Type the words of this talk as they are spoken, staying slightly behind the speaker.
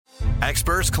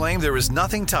Experts claim there is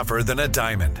nothing tougher than a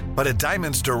diamond. But at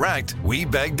Diamonds Direct, we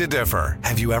beg to differ.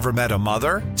 Have you ever met a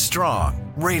mother?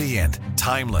 Strong, radiant,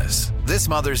 timeless. This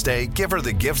Mother's Day, give her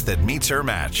the gift that meets her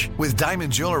match. With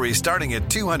diamond jewelry starting at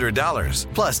 $200.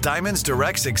 Plus Diamonds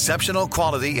Direct's exceptional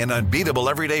quality and unbeatable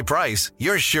everyday price,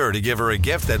 you're sure to give her a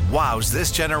gift that wows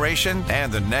this generation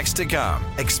and the next to come.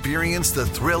 Experience the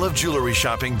thrill of jewelry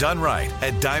shopping done right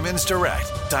at Diamonds Direct.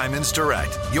 Diamonds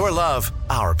Direct. Your love,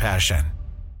 our passion.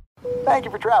 Thank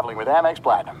you for traveling with Amex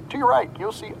Platinum. To your right,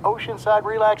 you'll see oceanside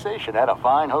relaxation at a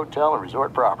fine hotel and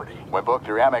resort property. When booked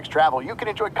through Amex Travel, you can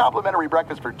enjoy complimentary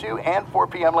breakfast for 2 and 4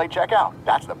 p.m. late checkout.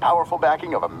 That's the powerful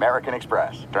backing of American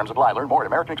Express. Terms apply. Learn more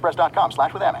at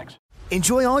americanexpress.com/withAmex.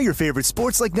 Enjoy all your favorite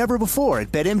sports like never before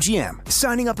at BetMGM.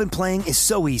 Signing up and playing is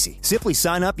so easy. Simply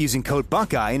sign up using code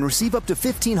Buckeye and receive up to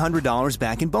 $1,500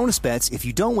 back in bonus bets if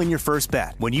you don't win your first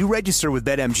bet. When you register with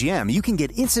BetMGM, you can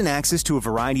get instant access to a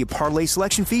variety of parlay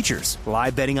selection features,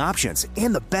 live betting options,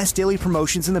 and the best daily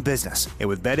promotions in the business. And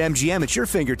with BetMGM at your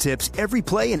fingertips, every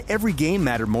play and every game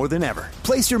matter more than ever.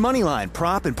 Place your moneyline,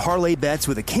 prop, and parlay bets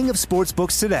with the king of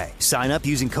sportsbooks today. Sign up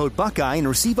using code Buckeye and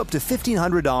receive up to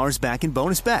 $1,500 back in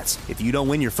bonus bets if you don't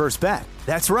win your first bet.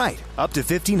 That's right, up to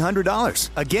 $1,500.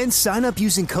 Again, sign up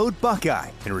using code Buckeye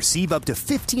and receive up to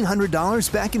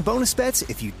 $1,500 back in bonus bets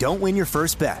if you don't win your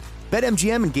first bet.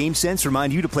 BetMGM and GameSense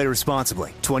remind you to play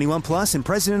responsibly. 21 plus and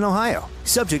present in Ohio.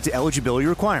 Subject to eligibility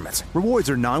requirements.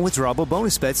 Rewards are non-withdrawable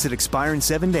bonus bets that expire in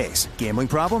 7 days. Gambling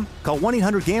problem? Call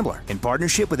 1-800-GAMBLER in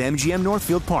partnership with MGM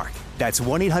Northfield Park. That's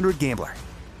 1-800-GAMBLER.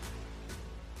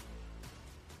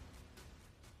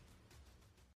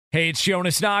 Hey, it's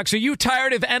Jonas Knox. Are you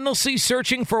tired of endlessly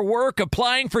searching for work,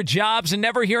 applying for jobs, and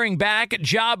never hearing back?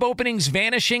 Job openings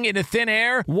vanishing into thin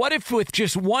air? What if with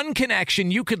just one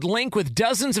connection, you could link with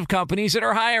dozens of companies that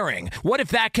are hiring? What if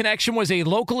that connection was a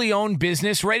locally owned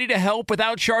business ready to help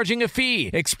without charging a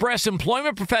fee? Express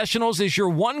Employment Professionals is your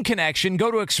one connection.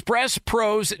 Go to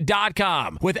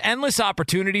expresspros.com. With endless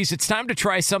opportunities, it's time to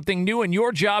try something new in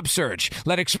your job search.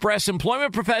 Let Express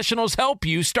Employment Professionals help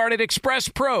you. Start at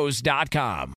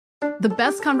expresspros.com. The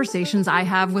best conversations I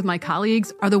have with my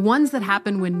colleagues are the ones that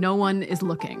happen when no one is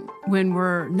looking, when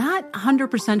we're not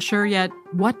 100% sure yet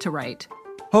what to write.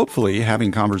 Hopefully,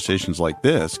 having conversations like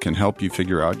this can help you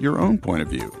figure out your own point of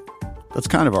view. That's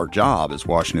kind of our job as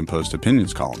Washington Post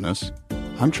opinions columnists.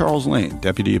 I'm Charles Lane,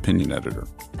 Deputy Opinion Editor.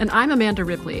 And I'm Amanda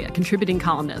Ripley, a contributing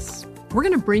columnist. We're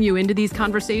going to bring you into these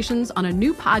conversations on a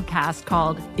new podcast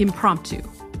called Impromptu.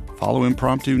 Follow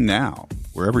Impromptu now,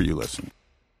 wherever you listen.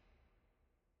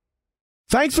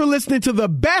 Thanks for listening to the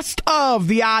best of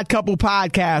the Odd Couple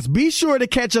podcast. Be sure to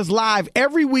catch us live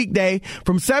every weekday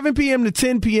from 7 p.m. to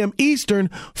 10 p.m. Eastern,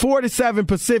 4 to 7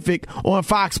 Pacific on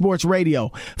Fox Sports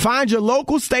Radio. Find your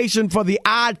local station for the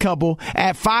Odd Couple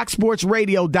at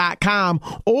foxsportsradio.com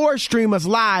or stream us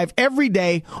live every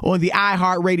day on the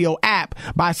iHeartRadio app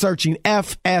by searching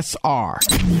FSR.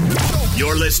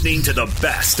 You're listening to the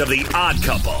best of the Odd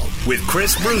Couple with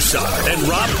Chris Broussard and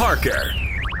Rob Parker.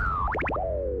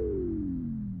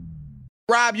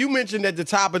 Rob, you mentioned at the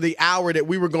top of the hour that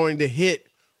we were going to hit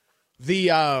the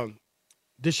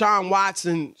Deshaun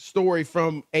Watson story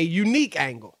from a unique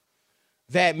angle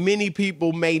that many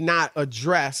people may not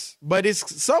address, but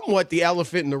it's somewhat the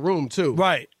elephant in the room, too.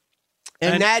 Right.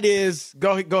 And that is,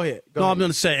 go ahead. Go ahead. I'm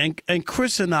going to say, and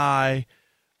Chris and I,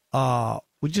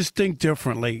 we just think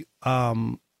differently.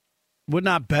 We're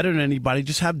not better than anybody,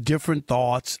 just have different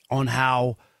thoughts on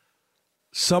how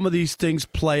some of these things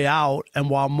play out. And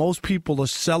while most people are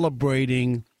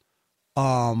celebrating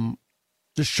Deshaun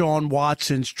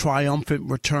Watson's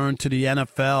triumphant return to the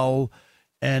NFL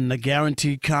and the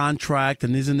guaranteed contract,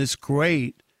 and isn't this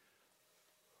great,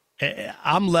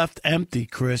 I'm left empty,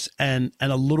 Chris, and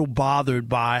a little bothered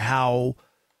by how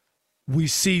we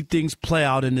see things play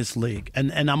out in this league.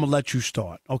 And I'm going to let you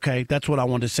start, okay? That's what I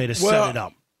wanted to say to set it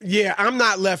up. Yeah, I'm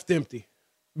not left empty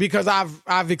because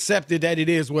I've accepted that it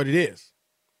is what it is.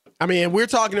 I mean, we're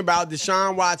talking about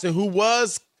Deshaun Watson, who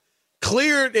was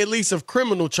cleared at least of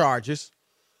criminal charges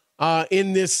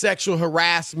in this sexual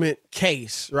harassment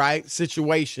case, right,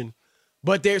 situation.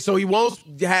 But so he won't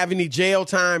have any jail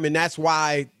time, and that's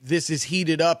why this is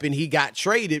heated up and he got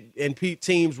traded, and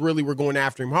teams really were going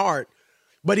after him hard.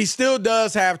 But he still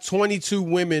does have 22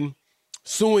 women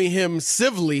suing him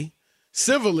civilly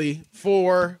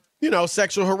for,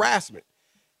 sexual harassment.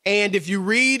 And if you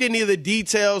read any of the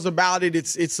details about it,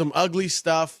 it's some ugly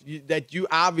stuff that you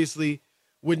obviously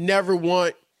would never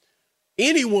want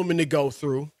any woman to go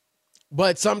through.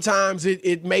 But sometimes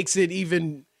it makes it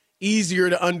even easier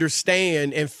to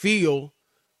understand and feel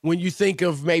when you think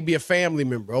of maybe a family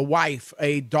member, a wife,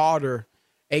 a daughter,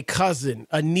 a cousin,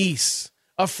 a niece,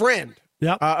 a friend,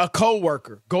 Yep. a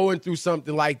coworker going through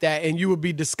something like that, and you would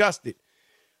be disgusted.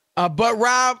 But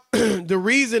Rob, the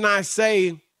reason I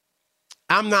say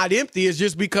I'm not empty is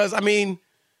just because,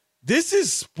 this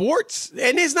is sports,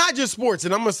 and it's not just sports,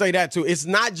 and I'm going to say that too. It's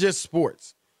not just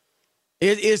sports.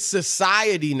 It is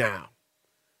society now.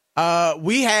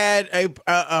 We had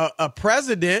a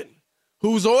president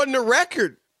who's on the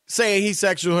record saying he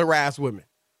sexual harassed women.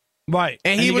 Right.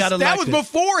 And he was that was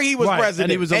before he was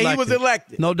president. And he was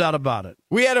elected. No doubt about it.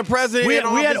 We had a president we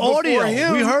had audio.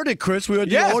 Him. We heard it, Chris. We heard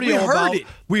the audio.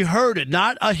 We heard it.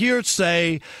 Not a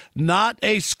hearsay, not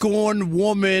a scorned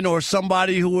woman or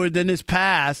somebody who was in his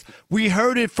past. We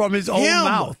heard it from his own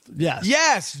mouth. Yes.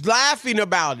 Yes, laughing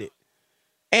about it.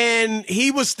 And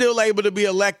he was still able to be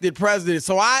elected president.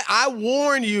 So I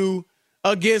warn you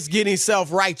against getting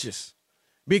self-righteous,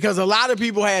 because a lot of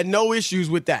people had no issues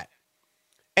with that.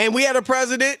 And we had a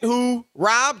president who,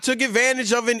 Rob, took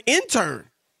advantage of an intern.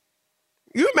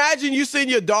 You imagine you send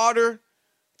your daughter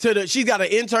she's got an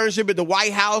internship at the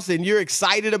White House and you're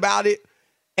excited about it,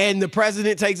 and the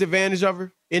president takes advantage of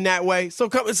her in that way. So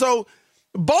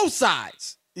both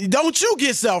sides, don't you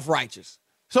get self-righteous.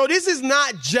 So this is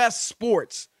not just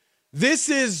sports. This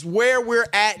is where we're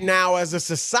at now as a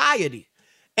society.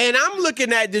 And I'm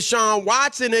looking at Deshaun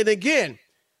Watson, and again,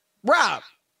 Rob,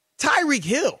 Tyreek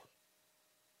Hill,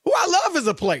 who I love as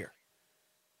a player,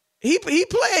 he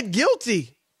pled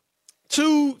guilty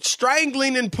to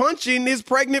strangling and punching his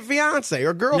pregnant fiance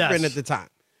or girlfriend at the time.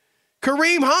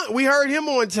 Kareem Hunt, we heard him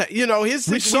on tape.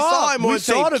 We saw him on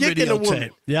tape kicking a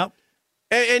woman. Yep.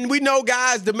 And we know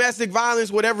guys, domestic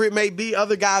violence, whatever it may be,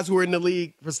 other guys who are in the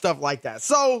league for stuff like that.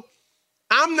 So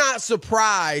I'm not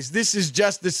surprised. This is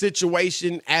just the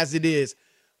situation as it is.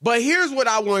 But here's what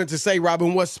I wanted to say,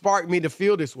 Robin, what sparked me to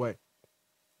feel this way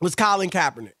was Colin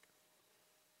Kaepernick.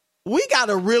 We got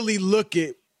to really look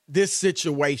at this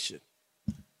situation.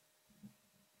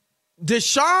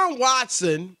 Deshaun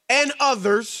Watson and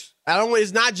others,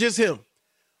 it's not just him,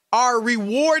 are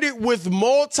rewarded with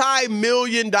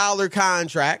multi-million-dollar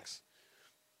contracts,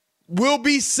 will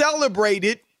be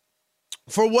celebrated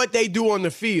for what they do on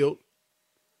the field,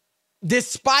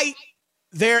 despite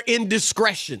their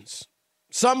indiscretions,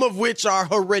 some of which are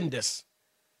horrendous.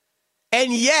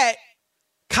 And yet,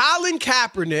 Colin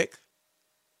Kaepernick,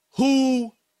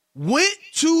 who went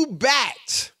to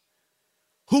bat,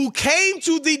 who came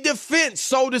to the defense,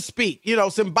 so to speak,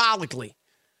 symbolically,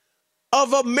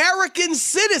 of American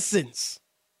citizens,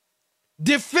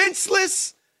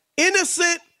 defenseless,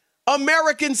 innocent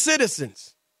American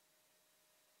citizens,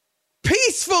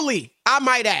 peacefully, I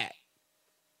might add,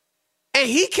 and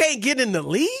he can't get in the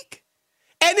league?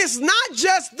 And it's not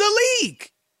just the league.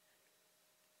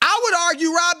 I would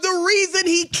argue, Rob, the reason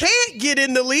he can't get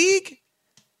in the league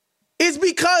is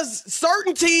because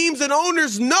certain teams and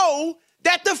owners know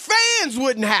that the fans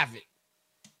wouldn't have it.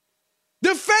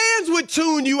 The fans would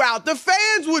tune you out. The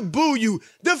fans would boo you.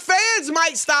 The fans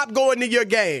might stop going to your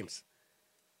games.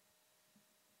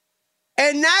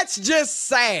 And that's just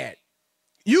sad.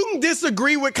 You can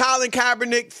disagree with Colin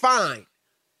Kaepernick, fine.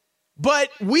 But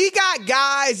we got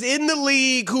guys in the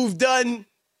league who've done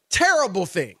terrible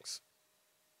things.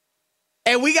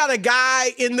 And we got a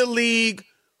guy in the league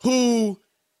who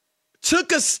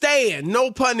took a stand,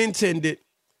 no pun intended,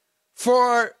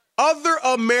 for other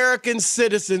American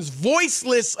citizens,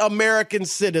 voiceless American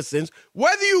citizens,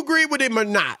 whether you agree with him or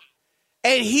not.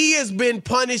 And he has been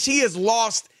punished. He has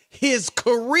lost his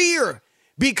career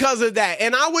because of that.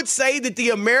 And I would say that the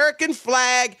American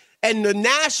flag and the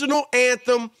national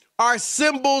anthem are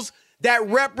symbols that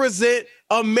represent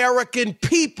American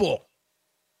people.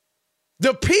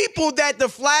 The people that the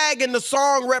flag and the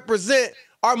song represent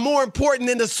are more important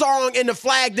than the song and the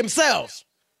flag themselves.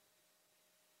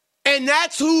 And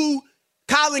that's who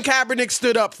Colin Kaepernick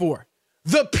stood up for.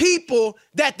 The people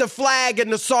that the flag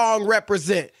and the song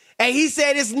represent. And he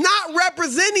said it's not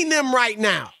representing them right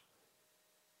now.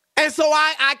 And so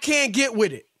I can't get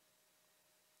with it.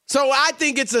 So I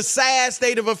think it's a sad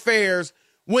state of affairs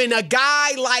when a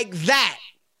guy like that,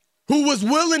 who was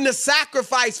willing to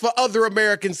sacrifice for other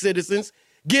American citizens,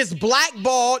 gets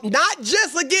blackballed, not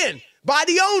just, again, by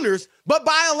the owners, but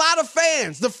by a lot of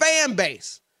fans, the fan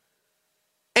base.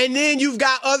 And then you've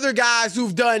got other guys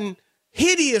who've done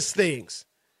hideous things,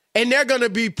 and they're going to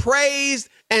be praised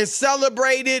and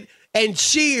celebrated and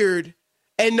cheered,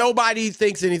 and nobody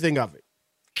thinks anything of it.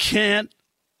 Can't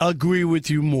agree with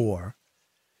you more.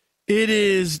 It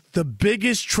is the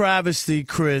biggest travesty,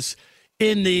 Chris,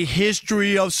 in the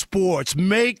history of sports.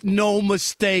 Make no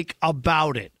mistake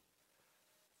about it.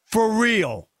 For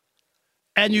real.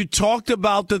 And you talked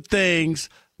about the things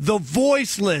the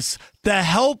voiceless, the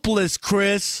helpless,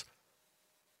 Chris.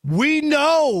 We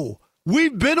know.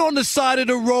 We've been on the side of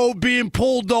the road being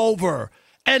pulled over,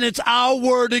 and it's our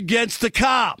word against the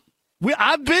cop.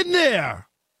 I've been there.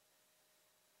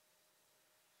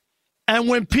 And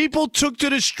when people took to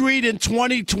the street in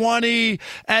 2020,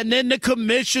 and then the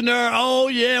commissioner, oh,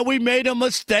 yeah, we made a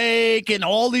mistake, and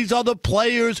all these other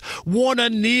players want to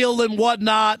kneel and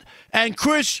whatnot. And,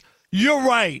 Chris, you're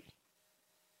right.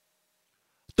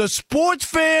 The sports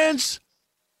fans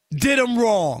did them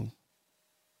wrong.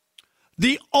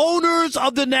 The owners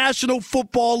of the National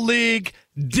Football League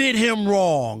did him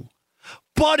wrong.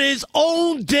 But his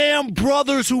own damn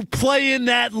brothers who play in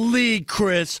that league,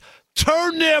 Chris,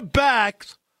 turned their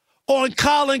backs on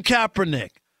Colin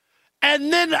Kaepernick.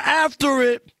 And then after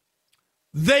it,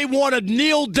 they want to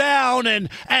kneel down and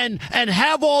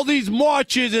have all these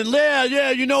marches and,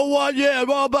 yeah, you know what, yeah,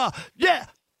 blah, blah. Yeah,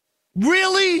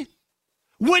 really?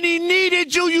 When he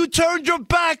needed you, you turned your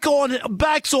backs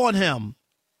on him.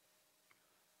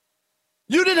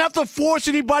 You didn't have to force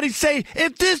anybody to say,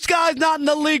 if this guy's not in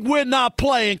the league, we're not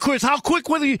playing. Chris, how quick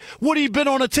would he have been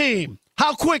on a team?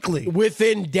 How quickly?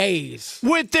 Within days. You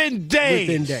wouldn't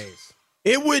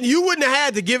have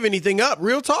had to give anything up.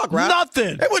 Real talk, right?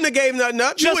 Nothing. They wouldn't have gave nothing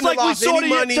up. Just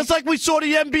like we saw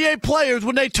the NBA players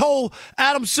when they told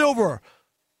Adam Silver,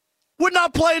 we're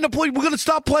going to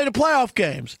stop playing the playoff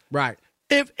games. Right.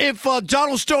 If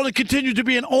Donald Sterling continued to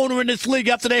be an owner in this league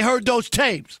after they heard those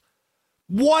tapes.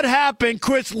 What happened,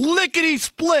 Chris?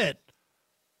 Lickety-split.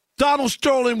 Donald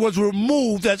Sterling was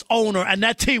removed as owner, and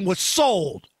that team was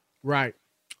sold. Right.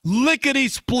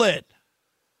 Lickety-split.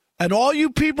 And all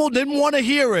you people didn't want to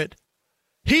hear it.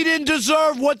 He didn't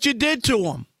deserve what you did to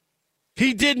him.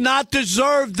 He did not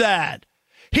deserve that.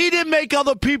 He didn't make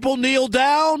other people kneel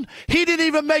down. He didn't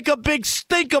even make a big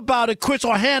stink about it, Chris,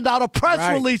 or hand out a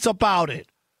press release about it.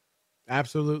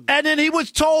 Absolutely. And then he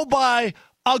was told by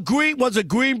Green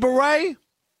Beret?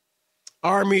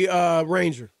 Army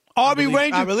Ranger. Ranger? I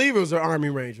believe it was an Army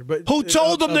Ranger. But who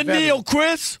told him to kneel,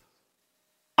 Chris?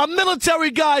 A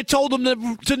military guy told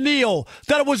him to kneel,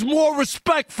 that it was more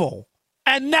respectful.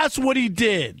 And that's what he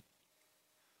did.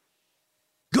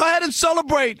 Go ahead and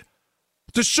celebrate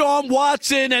Deshaun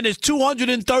Watson and his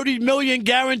 $230 million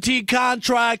guaranteed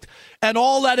contract and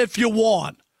all that if you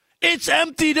want. It's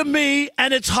empty to me,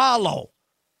 and it's hollow.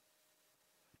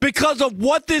 Because of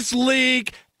what this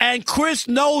league, and Chris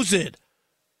knows it.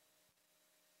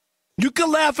 You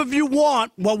can laugh if you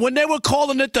want. Well, when they were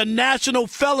calling it the National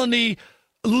Felony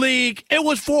League, it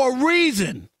was for a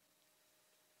reason.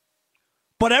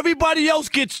 But everybody else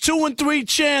gets 2 and 3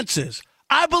 chances.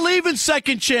 I believe in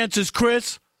second chances,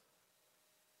 Chris.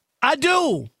 I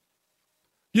do.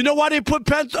 You know why they put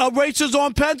erasers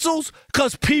on pencils?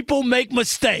 Because people make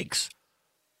mistakes.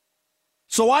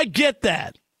 So I get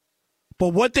that. But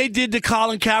what they did to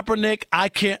Colin Kaepernick, I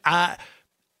can't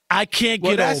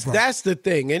get over. That's the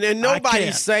thing. And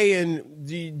nobody's saying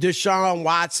the Deshaun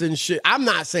Watson should. I'm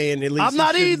not saying at least I'm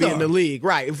not either. Be in the league.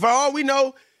 Right. For all we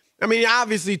know, I mean,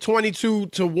 obviously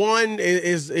 22-1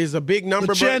 is a big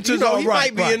number. The chances but, are he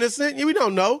might be innocent. We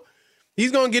don't know.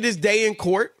 He's going to get his day in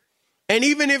court. And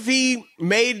even if he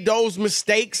made those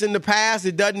mistakes in the past,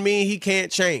 it doesn't mean he can't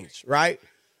change, right?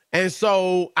 And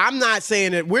so I'm not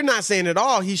saying that, we're not saying at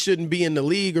all he shouldn't be in the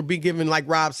league or be given, like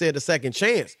Rob said, a second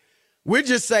chance. We're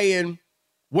just saying,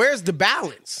 where's the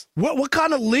balance? What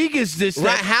kind of league is this?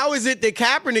 Right? How is it that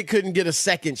Kaepernick couldn't get a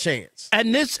second chance?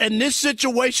 And this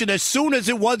situation, as soon as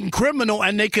it wasn't criminal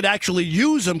and they could actually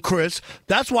use him, Chris,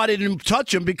 that's why they didn't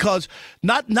touch him, because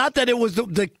not that it was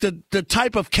the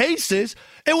type of cases,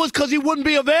 it was because he wouldn't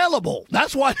be available.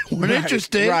 That's why they weren't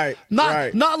interested. Right.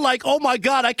 Not like, oh my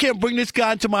God, I can't bring this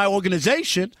guy into my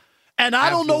organization. And I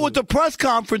don't know what the press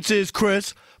conference is,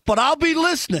 Chris, but I'll be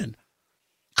listening.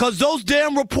 Because those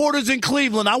damn reporters in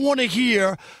Cleveland, I want to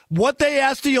hear what they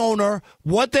asked the owner,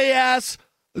 what they asked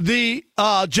the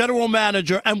general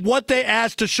manager, and what they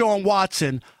asked Deshaun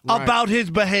Watson about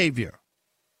his behavior.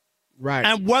 Right.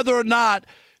 And whether or not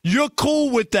you're cool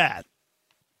with that.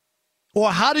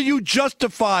 Or how do you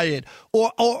justify it?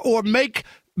 Or make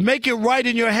it right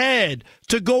in your head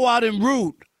to go out and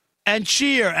root and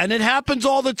cheer. And it happens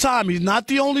all the time. He's not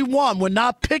the only one. We're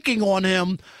not picking on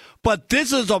him. But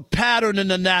this is a pattern in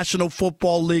the National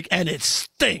Football League, and it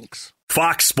stinks.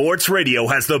 Fox Sports Radio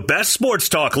has the best sports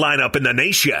talk lineup in the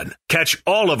nation. Catch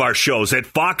all of our shows at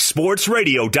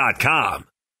foxsportsradio.com.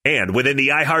 And within the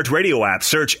iHeartRadio app,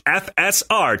 search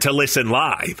FSR to listen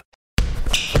live.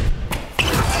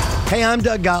 Hey, I'm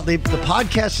Doug Gottlieb. The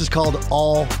podcast is called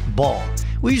All Ball.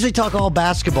 We usually talk all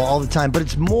basketball all the time, but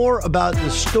it's more about the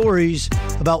stories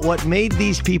about what made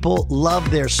these people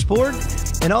love their sport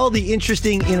and all the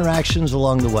interesting interactions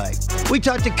along the way. We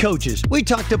talk to coaches. We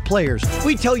talk to players.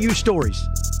 We tell you stories.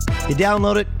 You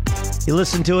download it. You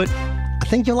listen to it. I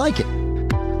think you'll like it.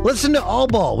 Listen to All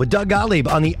Ball with Doug Gottlieb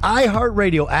on the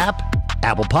iHeartRadio app,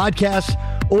 Apple Podcasts,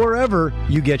 or wherever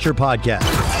you get your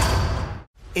podcasts.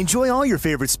 Enjoy all your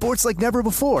favorite sports like never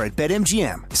before at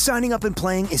BetMGM. Signing up and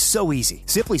playing is so easy.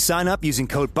 Simply sign up using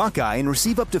code Buckeye and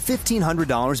receive up to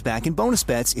 $1,500 back in bonus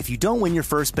bets if you don't win your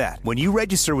first bet. When you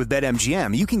register with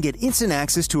BetMGM, you can get instant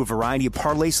access to a variety of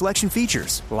parlay selection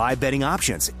features, live betting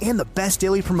options, and the best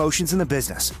daily promotions in the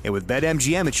business. And with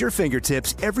BetMGM at your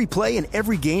fingertips, every play and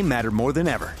every game matter more than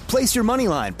ever. Place your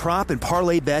moneyline, prop, and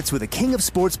parlay bets with the king of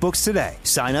sportsbooks today.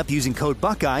 Sign up using code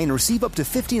Buckeye and receive up to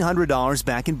 $1,500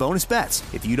 back in bonus bets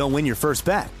if you don't win your first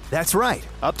bet. That's right,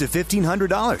 up to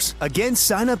 $1,500. Again,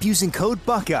 sign up using code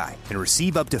Buckeye and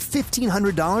receive up to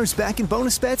 $1,500 back in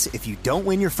bonus bets if you don't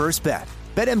win your first bet.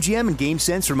 BetMGM and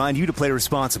GameSense remind you to play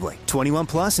responsibly. 21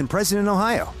 plus and present in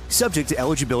Ohio. Subject to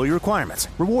eligibility requirements.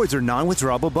 Rewards are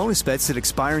non-withdrawable bonus bets that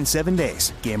expire in 7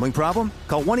 days. Gambling problem?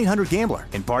 Call 1-800-GAMBLER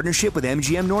in partnership with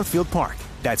MGM Northfield Park.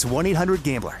 That's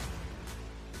 1-800-GAMBLER.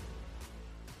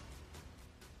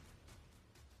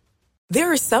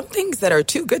 There are some things that are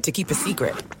too good to keep a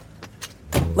secret.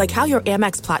 Like how your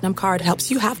Amex Platinum card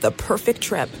helps you have the perfect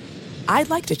trip. I'd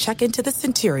like to check into the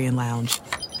Centurion Lounge.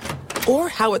 Or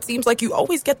how it seems like you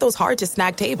always get those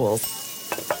hard-to-snag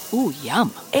tables. Ooh,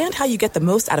 yum. And how you get the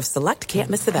most out of select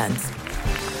can't-miss events.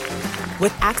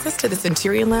 With access to the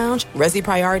Centurion Lounge, Resi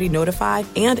Priority Notified,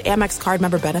 and Amex card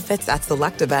member benefits at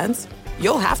select events,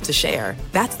 you'll have to share.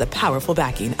 That's the powerful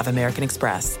backing of American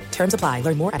Express. Terms apply.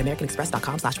 Learn more at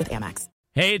americanexpress.com/withAmex.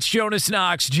 Hey, it's Jonas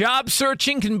Knox. Job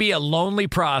searching can be a lonely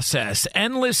process.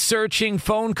 Endless searching,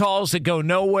 phone calls that go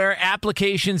nowhere,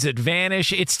 applications that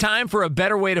vanish. It's time for a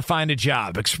better way to find a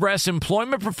job. Express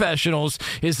Employment Professionals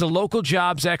is the local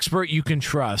jobs expert you can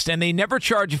trust, and they never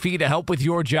charge a fee to help with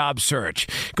your job search.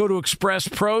 Go to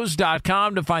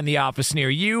expresspros.com to find the office near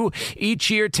you. Each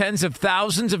year, tens of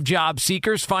thousands of job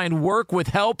seekers find work with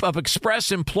help of Express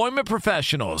Employment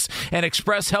Professionals, and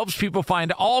Express helps people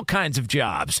find all kinds of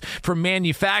jobs, from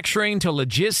manufacturing to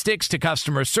logistics to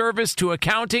customer service to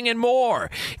accounting and more.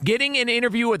 Getting an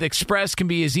interview with Express can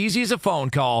be as easy as a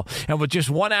phone call, and with just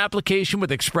one application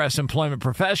with Express Employment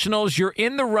Professionals, you're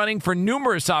in the running for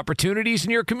numerous opportunities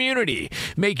in your community.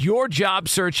 Make your job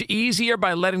search easier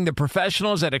by letting the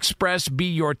professionals at Express be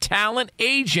your talent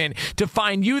agent to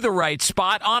find you the right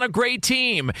spot on a great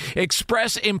team.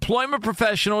 Express Employment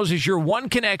Professionals is your one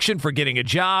connection for getting a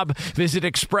job. Visit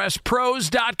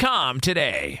expresspros.com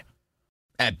today.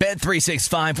 At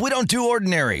Bet365, we don't do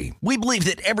ordinary. We believe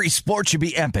that every sport should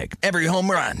be epic. Every home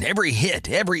run, every hit,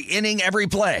 every inning, every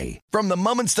play. From the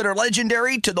moments that are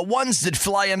legendary to the ones that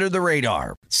fly under the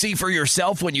radar. See for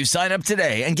yourself when you sign up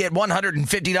today and get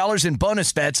 $150 in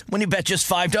bonus bets when you bet just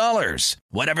 $5.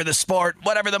 Whatever the sport,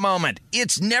 whatever the moment,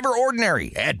 it's never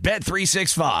ordinary at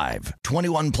Bet365.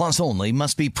 21 plus only.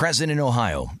 Must be present in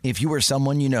Ohio. If you or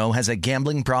someone you know has a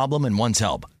gambling problem and wants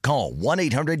help, call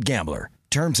 1-800-GAMBLER.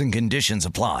 Terms and conditions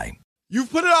apply.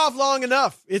 You've put it off long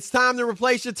enough. It's time to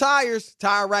replace your tires.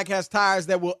 Tire Rack has tires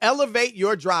that will elevate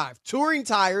your drive. Touring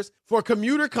tires for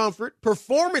commuter comfort,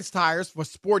 performance tires for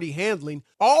sporty handling,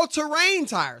 all-terrain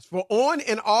tires for on-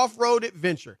 and off-road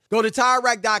adventure. Go to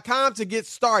TireRack.com to get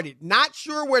started. Not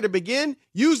sure where to begin?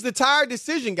 Use the Tire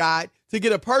Decision Guide to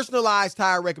get a personalized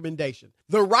tire recommendation.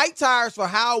 The right tires for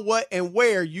how, what, and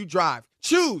where you drive.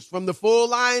 Choose from the full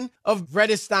line of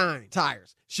Vredestein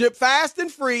tires. Ship fast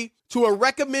and free to a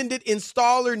recommended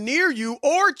installer near you,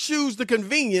 or choose the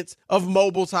convenience of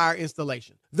mobile tire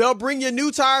installation. They'll bring your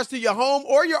new tires to your home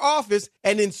or your office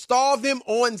and install them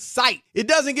on site. It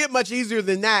doesn't get much easier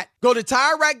than that. Go to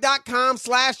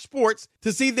TireRack.com/sports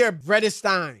to see their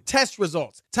Vredestein test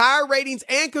results, tire ratings,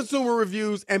 and consumer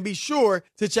reviews, and be sure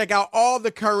to check out all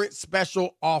the current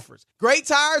special offers. Great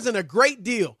tires and a great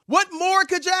deal. What more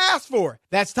could you ask for?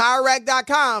 That's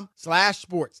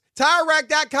TireRack.com/sports.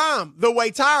 TireRack.com, the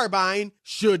way tire buying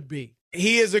should be.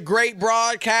 He is a great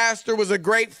broadcaster, was a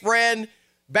great friend.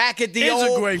 Back at the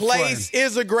old place,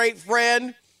 is a great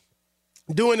friend.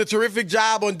 Doing a terrific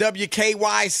job on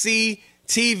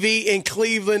WKYC-TV in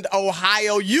Cleveland,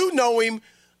 Ohio. You know him,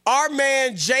 our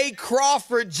man Jay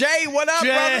Crawford. Jay, what up,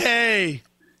 brother? Hey,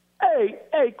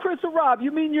 Chris and Rob,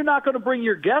 you mean you're not going to bring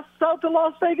your guests out to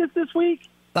Las Vegas this week?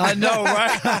 I know,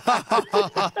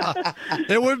 right?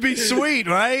 It would be sweet,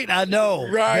 right? I know.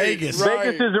 Right, Vegas. right.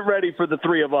 Vegas isn't ready for the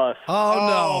three of us.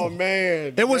 Oh, no.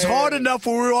 Man. It was hard enough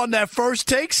when we were on that first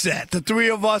take set, the three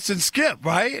of us and Skip,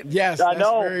 right? Yes, I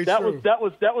know. very That true.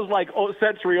 was like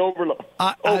sensory overload.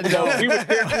 I know.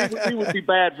 We would be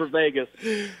bad for Vegas.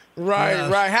 Right,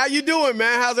 Yes. right. How you doing,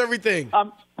 man? How's everything?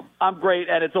 I'm great,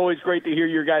 and it's always great to hear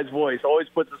your guys' voice. Always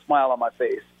puts a smile on my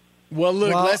face. Well,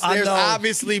 look, I there's know.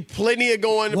 obviously plenty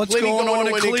going What's on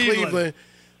in Cleveland?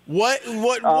 What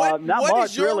Not much,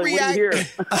 is your really. What do you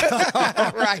reaction?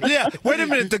 hear? Right. Yeah, wait a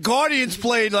minute. The Guardians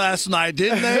played last night,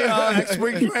 didn't they?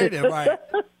 Spring training, right?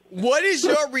 What is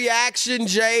your reaction,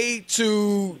 Jay,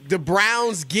 to the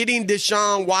Browns getting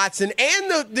Deshaun Watson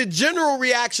and the general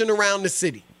reaction around the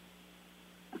city?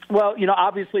 Well,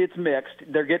 obviously it's mixed.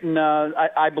 They're getting,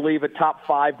 I believe, a top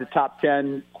 5 to top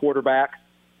 10 quarterback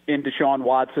in Deshaun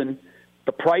Watson.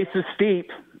 The price is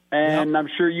steep, and I'm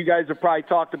sure you guys have probably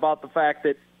talked about the fact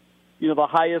that, the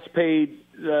highest paid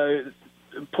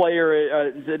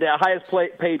player, the highest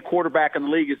paid quarterback in the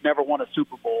league has never won a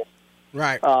Super Bowl.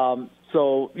 Right.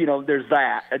 So, there's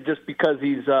that. And just because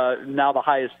he's now the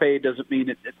highest paid doesn't mean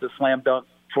it's a slam dunk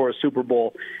for a Super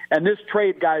Bowl. And this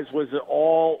trade, guys, was an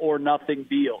all-or-nothing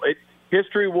deal.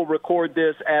 History will record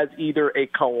this as either a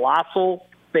colossal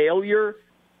failure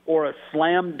or a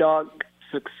slam dunk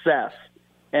success.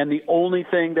 And the only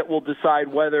thing that will decide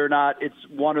whether or not it's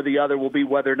one or the other will be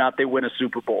whether or not they win a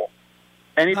Super Bowl.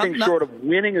 Anything short of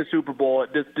winning a Super Bowl,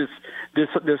 this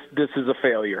is a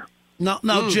failure.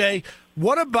 Now, Jay,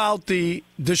 what about the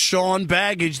Deshaun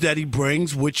baggage that he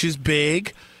brings, which is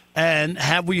big? And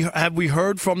have we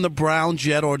heard from the Browns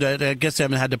yet, or I guess they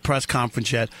haven't had the press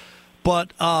conference yet?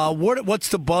 But what's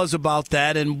the buzz about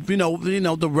that? And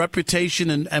the reputation,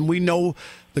 and we know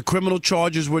the criminal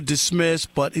charges were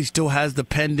dismissed, but he still has the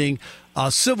pending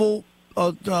civil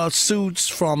suits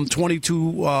from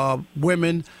 22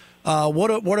 women.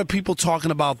 What are people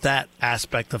talking about that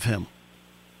aspect of him?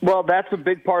 Well, that's a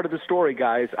big part of the story,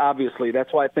 guys. Obviously,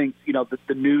 that's why I think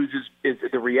the news is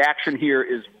the reaction here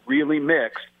is really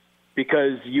mixed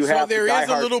because you have there the is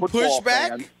a little pushback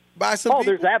fans. by some people?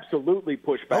 There's absolutely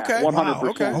pushback. Okay.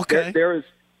 100%. Wow, okay. There is,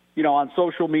 on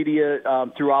social media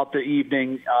throughout the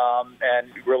evening and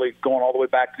really going all the way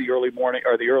back to the early morning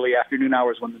or the early afternoon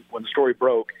hours when the story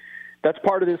broke. That's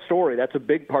part of this story. That's a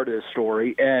big part of this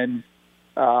story. And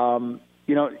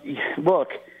look.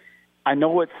 I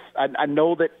know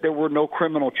that there were no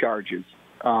criminal charges,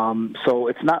 so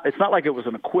it's not like it was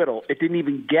an acquittal. It didn't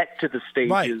even get to the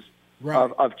stages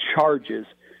of charges.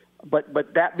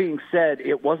 But that being said,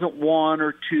 it wasn't 1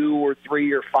 or 2 or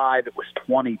 3 or 5. It was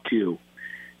 22,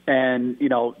 and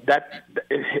that's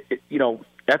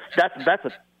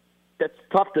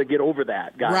tough to get to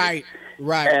that, guys.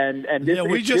 Right. And this,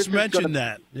 we just mentioned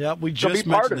that. Yeah, we just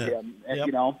mentioned it. Him. Yep.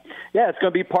 It's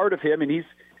going to be part of him, and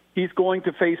he's going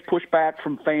to face pushback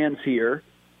from fans here.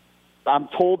 I'm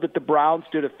told that the Browns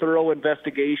did a thorough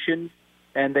investigation,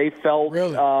 and they felt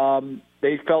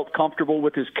comfortable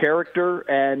with his character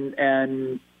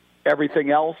and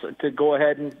everything else to go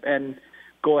ahead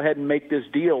and make this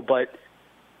deal. But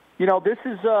this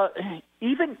is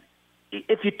even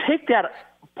if you take that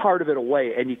part of it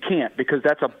away, and you can't because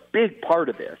that's a big part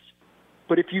of this.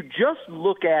 But if you just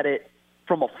look at it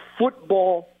from a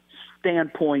football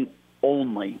standpoint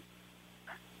only,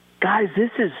 guys,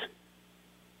 this is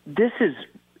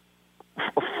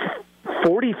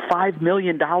 $45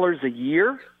 million a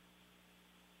year.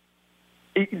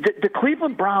 The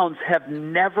Cleveland Browns have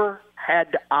never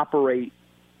had to operate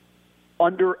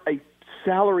under a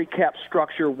salary cap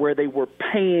structure where they were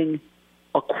paying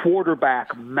a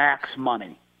quarterback max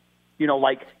money,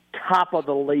 like top of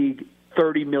the league,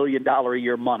 $30 million a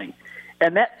year money.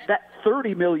 And that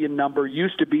 $30 million number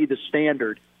used to be the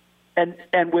standard.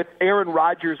 And with Aaron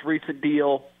Rodgers' recent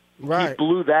deal, he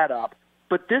blew that up.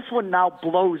 But this one now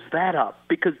blows that up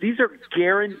because these are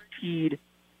guaranteed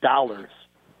dollars.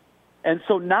 And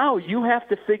so now you have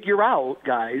to figure out,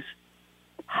 guys,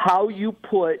 how you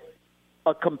put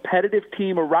a competitive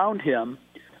team around him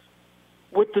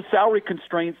with the salary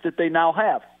constraints that they now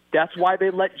have. That's why they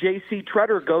let J.C.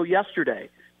 Tretter go yesterday,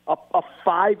 a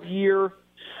 5-year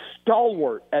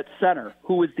stalwart at center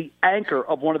who is the anchor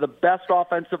of one of the best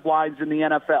offensive lines in the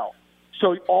NFL.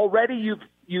 So already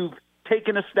you've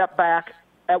taken a step back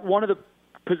at one of the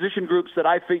position groups that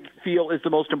I feel is the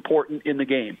most important in the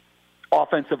game,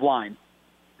 offensive line.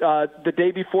 The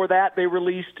day before that, they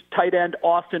released tight end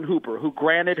Austin Hooper, who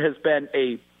granted has been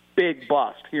a big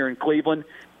bust here in Cleveland.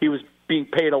 He was being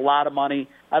paid a lot of money.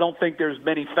 I don't think there's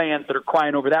many fans that are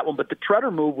crying over that one, but the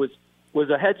Tretter move was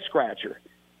a head scratcher.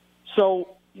 So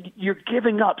you're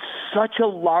giving up such a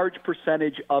large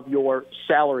percentage of your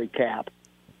salary cap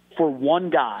for one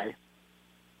guy,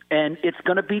 and it's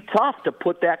going to be tough to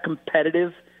put that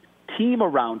competitive team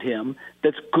around him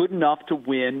that's good enough to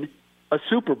win a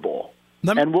Super Bowl.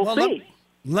 We'll see.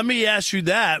 Let me ask you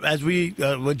that as we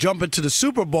jump into the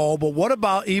Super Bowl, but what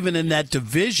about even in that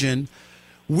division?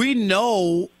 We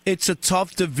know it's a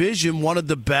tough division, one of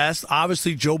the best.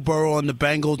 Obviously, Joe Burrow and the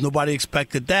Bengals, nobody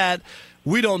expected that.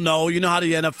 We don't know. You know how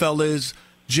the NFL is,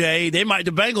 Jay. The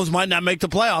Bengals might not make the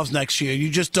playoffs next year.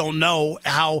 You just don't know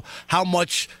how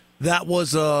much that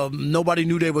was a nobody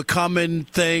knew they were coming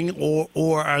thing,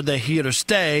 or are they here to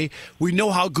stay? We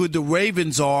know how good the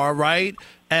Ravens are, right?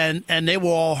 And they were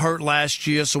all hurt last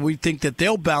year, so we think that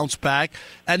they'll bounce back.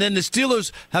 And then the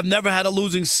Steelers have never had a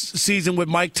losing season with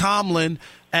Mike Tomlin,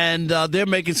 and they're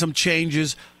making some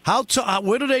changes.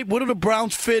 Where do the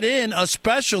Browns fit in,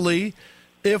 especially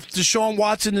if Deshaun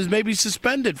Watson is maybe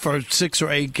suspended for 6 or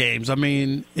 8 games? I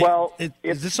mean,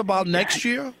 is this about next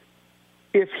year?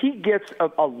 If he gets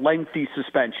a lengthy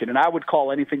suspension, and I would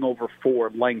call anything over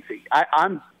 4 lengthy,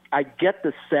 I get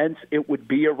the sense it would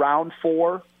be around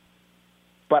 4.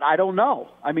 But I don't know.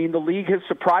 I mean, the league has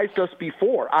surprised us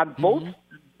before on both,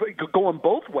 going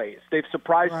both ways. They've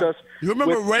surprised us. You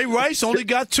remember Ray Rice only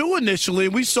got 2 initially,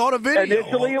 and we saw the video.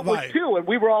 Initially it was 2, and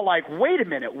we were all like, wait a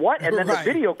minute, what? And then the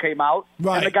video came out,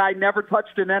 and the guy never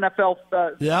touched an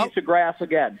NFL piece of grass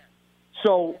again.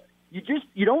 So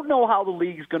you don't know how the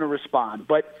league's going to respond.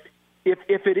 But if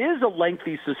it is a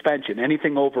lengthy suspension,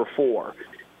 anything over 4,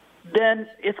 then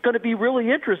it's going to be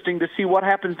really interesting to see what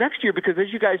happens next year, because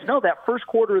as you guys know, that first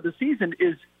quarter of the season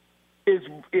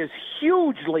is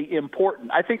hugely important.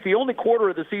 I think the only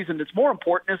quarter of the season that's more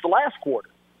important is the last quarter.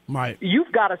 Right.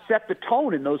 You've got to set the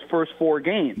tone in those first 4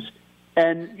 games.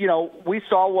 And, we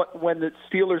saw when the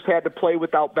Steelers had to play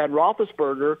without Ben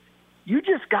Roethlisberger. You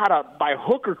just got to, by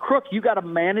hook or crook, you got to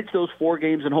manage those 4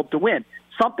 games and hope to win.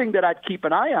 Something that I'd keep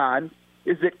an eye on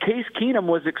is that Case Keenum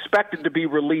was expected to be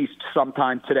released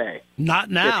sometime today. Not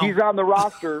now. If he's on the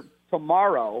roster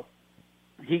tomorrow,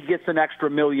 he gets an extra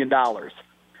 $1 million.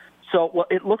 So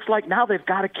it looks like now they've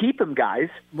got to keep him, guys.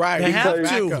 Right. They have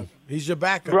to. He's your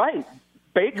backup. Right.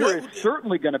 Baker is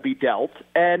certainly going to be dealt.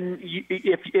 And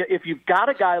if you've got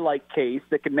a guy like Case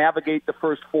that can navigate the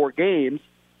first 4 games,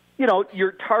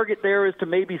 your target there is to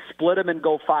maybe split him and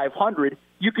go 500.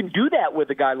 You can do that with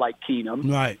a guy like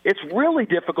Keenum. Right. It's really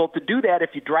difficult to do that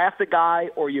if you draft a guy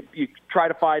or you try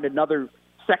to find another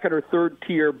second or third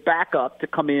tier backup to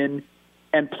come in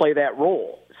and play that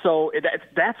role. So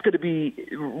that's going to be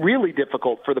really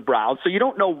difficult for the Browns. So you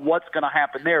don't know what's going to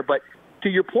happen there. But to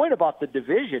your point about the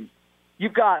division,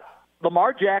 you've got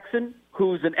Lamar Jackson,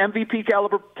 who's an MVP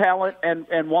caliber talent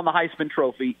and won the Heisman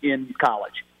Trophy in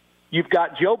college. You've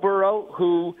got Joe Burrow,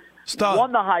 who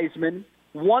won the Heisman,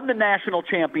 won the national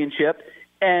championship,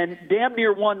 and damn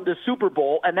near won the Super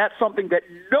Bowl, and that's something that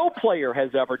no player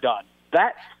has ever done.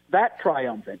 That's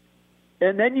triumphant.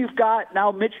 And then you've got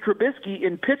now Mitch Trubisky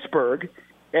in Pittsburgh,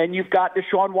 and you've got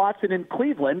Deshaun Watson in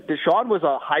Cleveland. Deshaun was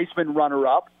a Heisman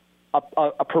runner-up,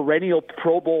 a perennial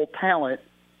Pro Bowl talent.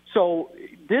 So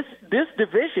this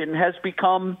division has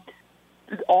become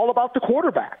all about the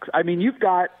quarterbacks. I mean, you've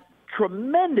got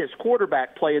tremendous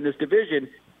quarterback play in this division.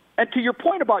 And to your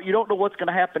point about you don't know what's going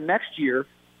to happen next year,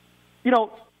 in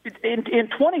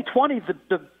 2020,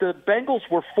 the Bengals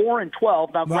were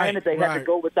 4-12. Now, granted, they had to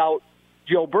go without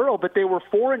Joe Burrow, but they were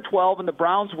 4-12, and the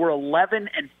Browns were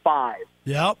 11-5.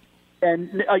 Yep.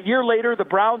 And a year later, the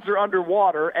Browns are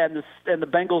underwater, and the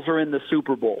Bengals are in the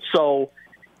Super Bowl. So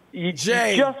you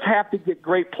just have to get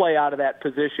great play out of that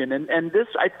position. And this,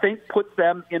 I think, puts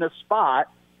them in a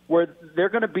spot where they're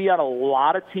going to be on a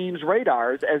lot of teams'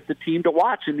 radars as the team to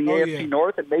watch in the AFC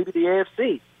North and maybe the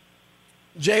AFC.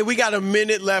 Jay, we got a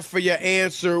minute left for your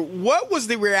answer. What was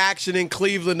the reaction in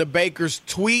Cleveland to Baker's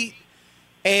tweet?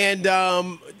 And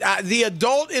the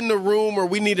adult in the room, or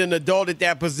we need an adult at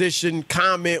that position,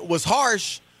 comment was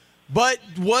harsh, but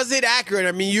was it accurate?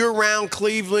 I mean, you're around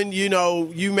Cleveland.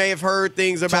 You may have heard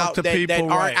things about that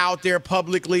aren't out there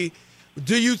publicly.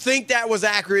 Do you think that was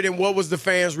accurate, and what was the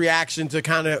fans' reaction to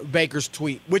kind of Baker's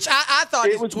tweet, which I thought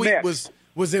his tweet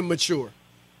was immature?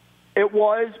 It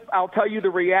was. I'll tell you, the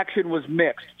reaction was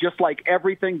mixed, just like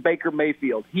everything Baker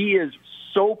Mayfield. He is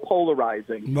so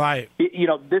polarizing. Right.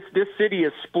 This city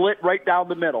is split right down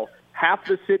the middle. Half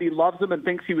the city loves him and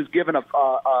thinks he was given a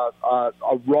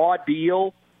raw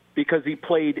deal because he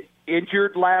played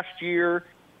injured last year,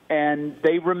 and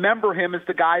they remember him as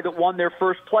the guy that won their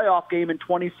first playoff game in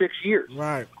 26 years.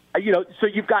 Right. So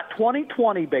you've got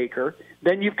 2020 Baker,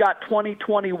 then you've got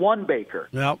 2021 Baker.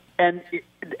 Yep. And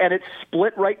and it's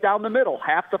split right down the middle.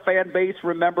 Half the fan base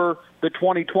remember the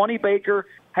 2020 Baker,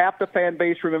 half the fan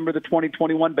base remember the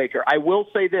 2021 Baker. I will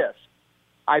say this.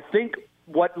 I think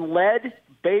what led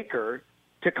Baker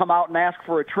to come out and ask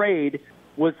for a trade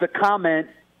was the comment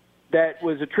that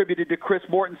was attributed to Chris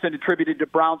Mortensen, attributed to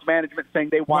Browns management, saying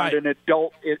they wanted an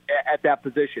adult at that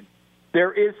position.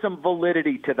 There is some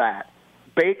validity to that.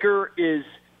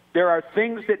 There are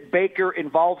things that Baker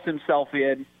involves himself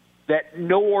in that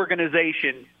no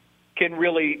organization can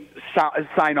really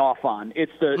sign off on.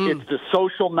 It's the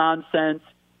social nonsense,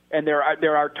 and there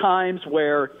are times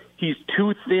where he's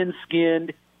too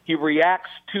thin-skinned. He reacts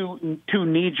too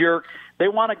knee-jerk. They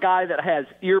want a guy that has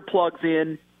earplugs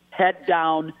in, head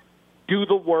down, do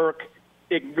the work,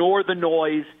 ignore the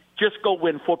noise, just go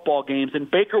win football games. And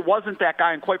Baker wasn't that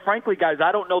guy. And quite frankly, guys,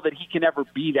 I don't know that he can ever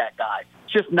be that guy.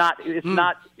 It's just not. It's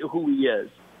not who he is.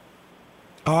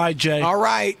 All right, Jay. All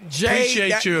right, Jay.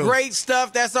 Appreciate you. Great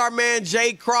stuff. That's our man,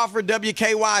 Jay Crawford,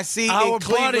 WKYC in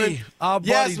Cleveland. Our buddy,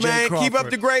 yes, Jay man. Crawford. Keep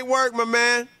up the great work, my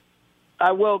man.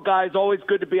 I will, guys. Always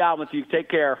good to be on with you. Take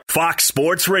care. Fox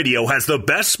Sports Radio has the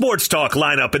best sports talk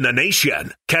lineup in the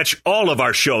nation. Catch all of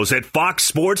our shows at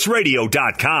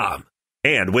foxsportsradio.com.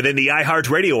 And within the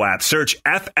iHeartRadio app, search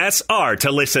FSR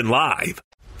to listen live.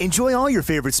 Enjoy all your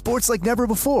favorite sports like never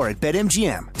before at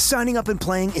BetMGM. Signing up and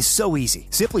playing is so easy.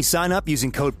 Simply sign up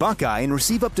using code Buckeye and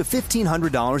receive up to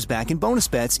 $1,500 back in bonus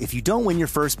bets if you don't win your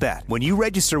first bet. When you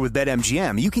register with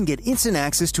BetMGM, you can get instant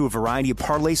access to a variety of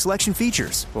parlay selection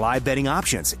features, live betting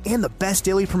options, and the best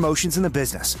daily promotions in the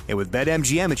business. And with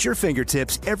BetMGM at your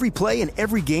fingertips, every play and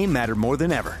every game matter more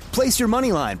than ever. Place your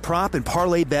moneyline, prop, and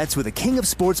parlay bets with the king of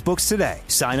sportsbooks today.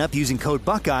 Sign up using code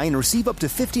Buckeye and receive up to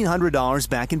 $1,500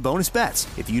 back in bonus bets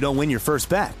if you don't win your first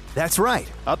bet. That's right,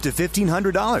 up to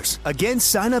 $1,500. Again,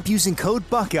 sign up using code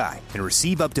Buckeye and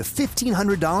receive up to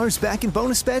 $1,500 back in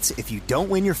bonus bets if you don't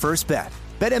win your first bet.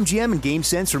 BetMGM and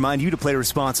GameSense remind you to play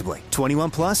responsibly.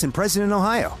 21 plus and present in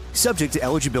Ohio. Subject to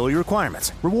eligibility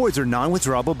requirements. Rewards are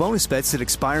non-withdrawable bonus bets that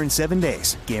expire in 7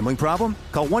 days. Gambling problem?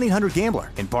 Call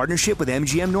 1-800-GAMBLER in partnership with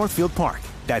MGM Northfield Park.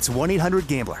 That's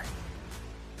 1-800-GAMBLER.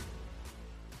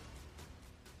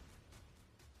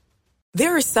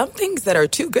 There are some things that are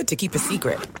too good to keep a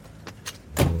secret.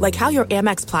 Like how your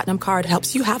Amex Platinum card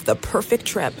helps you have the perfect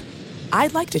trip.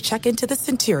 I'd like to check into the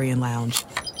Centurion Lounge.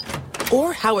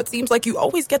 Or how it seems like you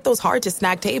always get those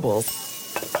hard-to-snag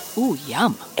tables. Ooh,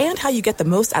 yum. And how you get the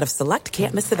most out of select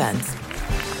can't-miss events.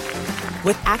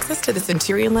 With access to the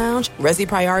Centurion Lounge, Resi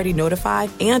Priority Notified,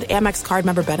 and Amex card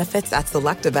member benefits at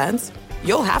select events,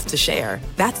 you'll have to share.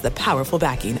 That's the powerful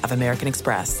backing of American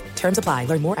Express. Terms apply.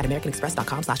 Learn more at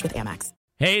americanexpress.com/withAmex.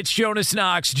 Hey, it's Jonas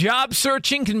Knox. Job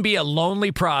searching can be a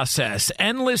lonely process.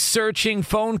 Endless searching,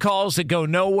 phone calls that go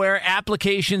nowhere,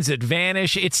 applications that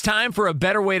vanish. It's time for a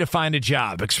better way to find a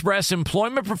job. Express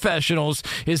Employment Professionals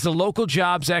is the local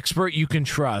jobs expert you can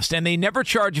trust, and they never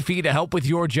charge a fee to help with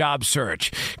your job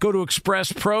search. Go to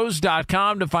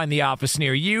expresspros.com to find the office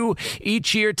near you.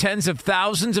 Each year, tens of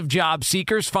thousands of job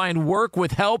seekers find work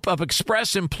with help of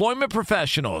Express Employment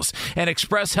Professionals, and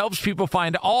Express helps people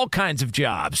find all kinds of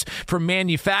jobs, from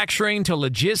manufacturing to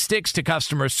logistics to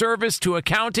customer service to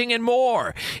accounting and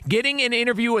more. Getting an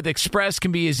interview with Express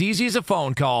can be as easy as a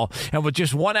phone call, and with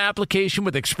just one application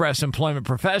with Express Employment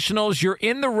Professionals, you're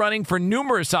in the running for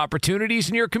numerous opportunities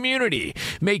in your community.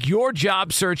 Make your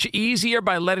job search easier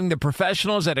by letting the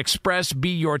professionals at Express be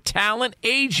your talent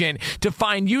agent to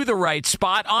find you the right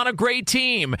spot on a great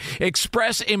team.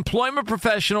 Express Employment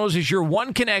Professionals is your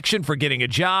one connection for getting a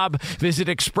job. Visit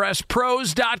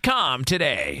expresspros.com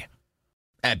today.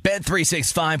 At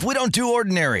Bet365, we don't do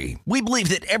ordinary. We believe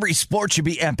that every sport should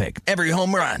be epic. Every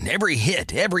home run, every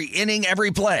hit, every inning, every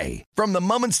play. From the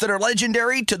moments that are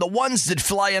legendary to the ones that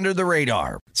fly under the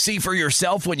radar. See for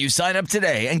yourself when you sign up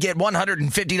today and get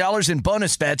 $150 in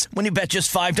bonus bets when you bet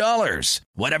just $5.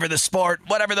 Whatever the sport,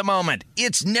 whatever the moment,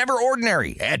 it's never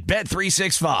ordinary at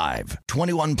Bet365.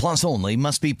 21 plus only.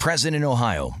 Must be present in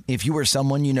Ohio. If you or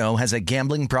someone you know has a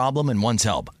gambling problem and wants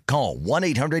help, call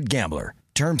 1-800-GAMBLER.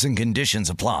 Terms and conditions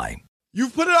apply.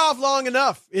 You've put it off long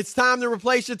enough. It's time to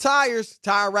replace your tires.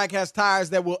 Tire Rack has tires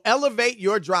that will elevate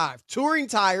your drive. Touring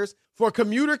tires for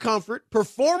commuter comfort,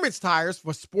 performance tires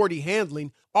for sporty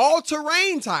handling,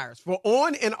 all-terrain tires for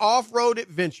on- and off-road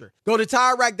adventure. Go to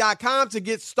TireRack.com to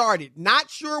get started.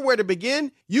 Not sure where to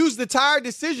begin? Use the Tire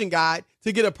Decision Guide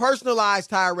to get a personalized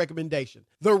tire recommendation.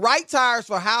 The right tires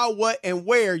for how, what, and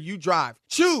where you drive.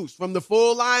 Choose from the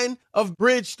full line of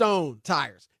Bridgestone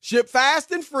tires. Ship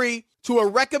fast and free to a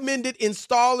recommended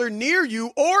installer near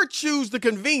you, or choose the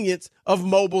convenience of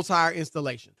mobile tire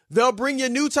installation. They'll bring your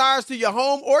new tires to your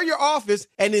home or your office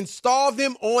and install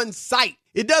them on site.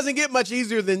 It doesn't get much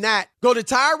easier than that. Go to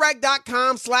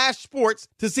TireRack.com/sports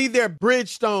to see their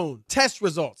Bridgestone test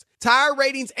results, tire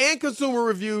ratings, and consumer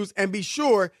reviews, and be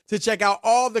sure to check out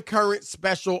all the current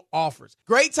special offers.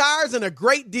 Great tires and a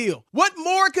great deal. What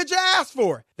more could you ask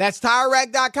for? That's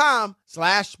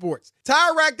TireRack.com/sports.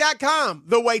 TireRack.com,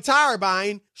 the way tire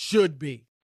buying should be.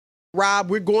 Rob,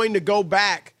 we're going to go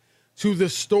back to the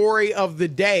story of the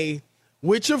day,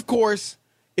 which, of course,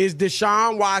 is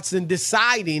Deshaun Watson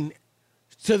deciding,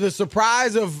 to the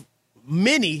surprise of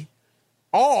many,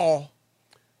 all,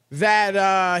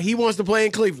 that he wants to play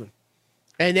in Cleveland.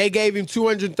 And they gave him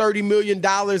 $230 million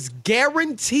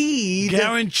guaranteed.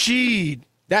 Guaranteed.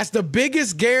 That's the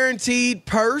biggest guaranteed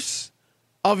purse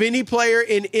of any player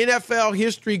in NFL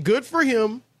history. Good for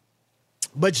him.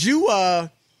 But you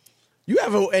have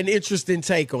an interesting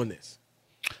take on this.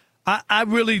 I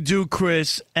really do,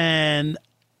 Chris. And,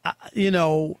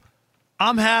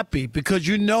 I'm happy because,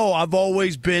 I've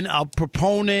always been a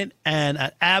proponent and an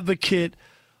advocate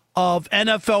of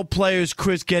NFL players,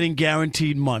 Chris, getting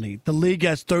guaranteed money. The league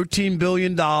has $13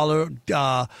 billion.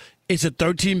 It's a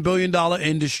 $13 billion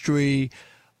industry.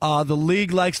 The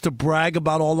league likes to brag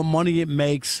about all the money it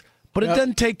makes, but it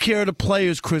doesn't take care of the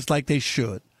players, Chris, like they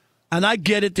should. And I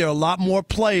get it. There are a lot more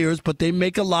players, but they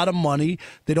make a lot of money.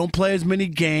 They don't play as many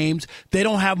games. They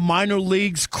don't have minor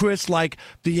leagues, Chris, like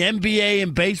the NBA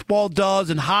and baseball does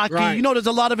and hockey. Right. There's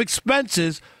a lot of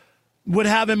expenses with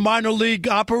having minor league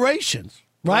operations,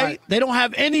 right? They don't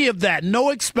have any of that. No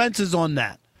expenses on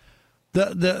that.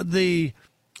 They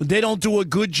don't do a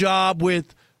good job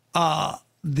with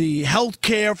the health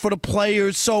care for the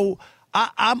players. So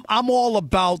I'm all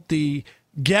about the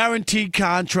guaranteed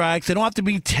contracts. They don't have to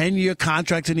be 10-year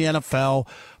contracts in the NFL,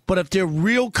 but if they're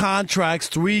real contracts,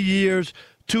 3 years,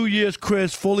 2 years,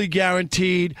 Chris, fully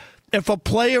guaranteed. If a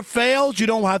player fails, you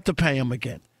don't have to pay him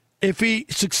again. If he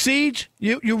succeeds,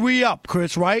 you re-up,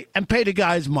 Chris, right? And pay the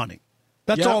guy his money.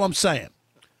 That's all I'm saying.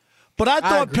 But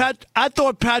I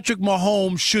thought Patrick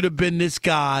Mahomes should have been this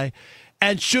guy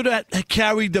and should have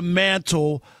carried the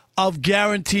mantle of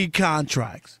guaranteed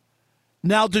contracts.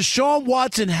 Now, Deshaun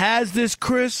Watson has this,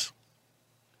 Chris,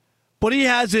 but he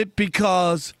has it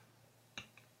because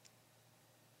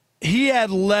he had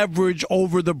leverage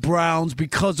over the Browns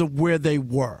because of where they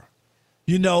were.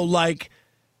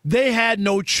 They had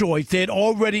no choice. They had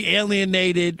already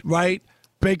alienated, right,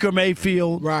 Baker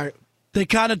Mayfield. Right.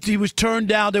 He was turned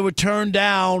down. They were turned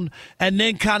down and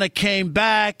then kind of came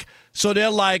back. So they're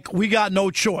like, we got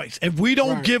no choice. If we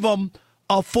don't give him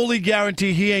a fully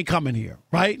guarantee, he ain't coming here,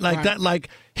 right? That,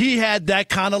 he had that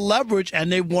kind of leverage, and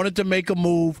they wanted to make a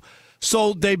move,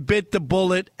 so they bit the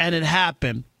bullet, and it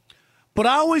happened. But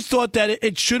I always thought that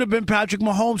it should have been Patrick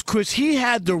Mahomes, Chris. He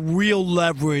had the real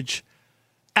leverage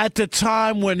at the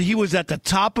time when he was at the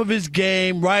top of his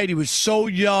game, right? He was so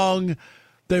young.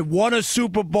 They won a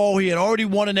Super Bowl. He had already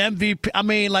won an MVP. I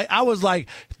mean, I was like,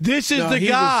 this is the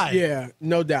guy.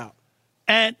 No doubt.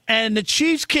 And the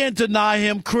Chiefs can't deny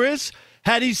him, Chris.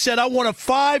 Had he said, I want a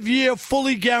 5-year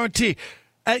fully guarantee.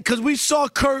 Because we saw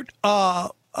Cousins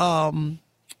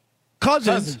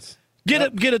get a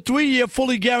 3-year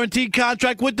fully guaranteed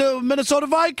contract with the Minnesota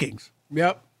Vikings.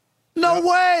 Yep. No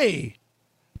way.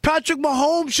 Patrick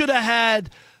Mahomes should have had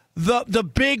the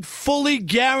big fully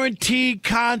guaranteed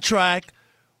contract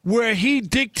where he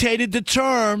dictated the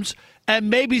terms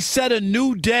and maybe set a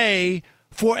new day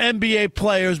for NBA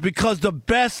players because the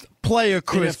best player,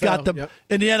 Chris, in the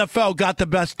NFL got the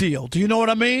best deal. Do you know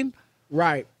what I mean?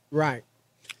 Right.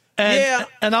 And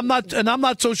I'm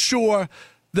not so sure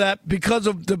that because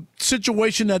of the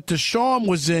situation that Deshaun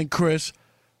was in, Chris,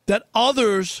 that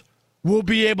others will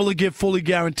be able to get fully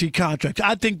guaranteed contracts.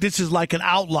 I think this is like an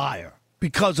outlier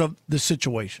because of the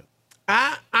situation.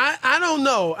 I don't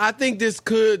know. I think this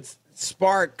could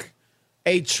spark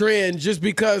a trend just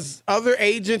because other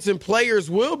agents and players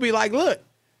will be like, look,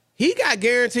 he got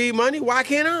guaranteed money. Why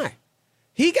can't I?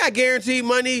 He got guaranteed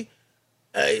money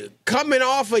coming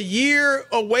off a year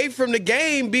away from the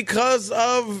game because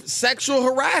of sexual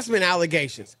harassment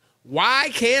allegations. Why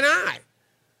can't I?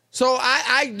 So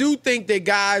I do think that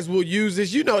guys will use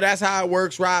this. That's how it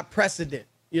works, Rob. Precedent.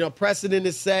 Precedent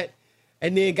is set,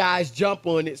 and then guys jump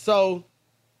on it. So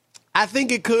I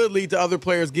think it could lead to other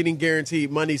players getting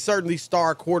guaranteed money, certainly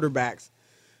star quarterbacks.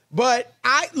 But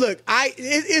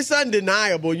it's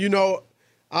undeniable.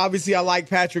 Obviously I like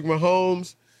Patrick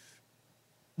Mahomes,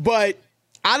 but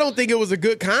I don't think it was a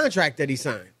good contract that he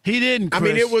signed. He didn't,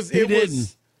 Chris. I mean,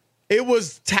 it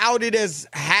was touted as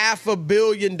 $500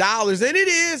 million, and it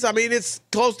is. I mean, it's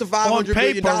close to $500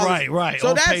 million. Right. So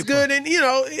on that's paper. good, and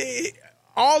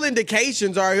all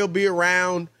indications are he'll be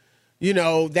around,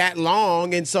 that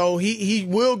long, and so he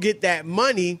will get that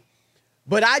money.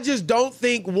 But I just don't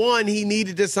think, one, he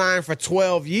needed to sign for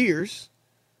 12 years.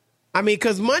 I mean,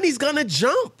 because money's gonna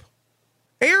jump.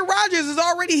 Aaron Rodgers has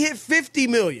already hit $50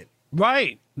 million.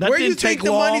 Right. That Where didn't you think take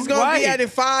the long. money's gonna be at in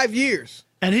 5 years?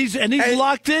 And he's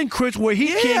locked in, Chris, where he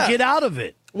can't get out of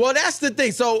it. Well, that's the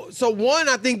thing. So one,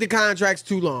 I think the contract's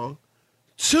too long.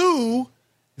 Two,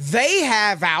 they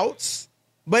have outs,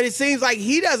 but it seems like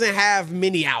he doesn't have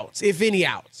many outs, if any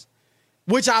outs,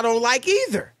 which I don't like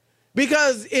either.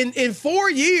 Because in 4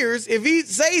 years, if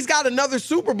he's got another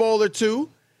Super Bowl or two,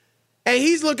 and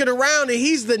he's looking around and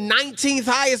he's the 19th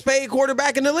highest paid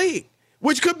quarterback in the league,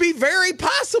 which could be very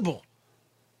possible,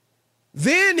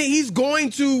 then he's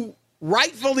going to,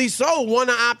 rightfully so, want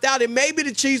to opt out. And maybe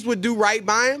the Chiefs would do right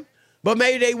by him, but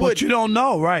maybe they wouldn't. But you don't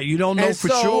know, right? You don't know and for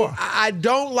so sure. I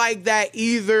don't like that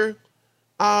either.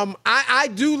 I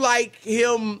do like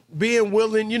him being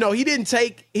willing. He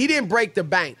didn't break the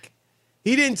bank.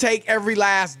 He didn't take every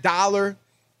last dollar,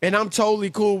 and I'm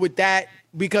totally cool with that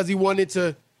because he wanted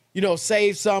to,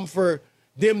 save some for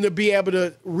them to be able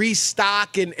to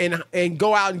restock and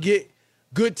go out and get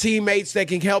good teammates that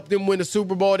can help them win the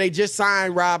Super Bowl. They just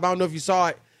signed, Rob, I don't know if you saw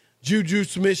it, Juju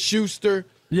Smith-Schuster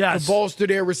to bolster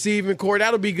their receiving core.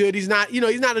 That'll be good. He's not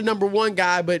a number one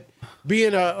guy, but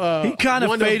being he kind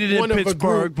of faded in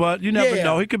Pittsburgh, but you never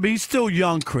know. He could be. He's still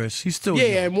young, Chris. He's still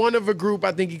young. And one of a group,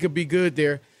 I think he could be good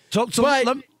there. So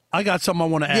I got something I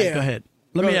want to add. Go ahead.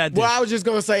 Let me add this. Well, I was just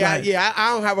going to say,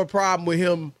 I don't have a problem with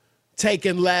him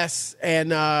taking less and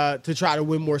to try to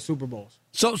win more Super Bowls.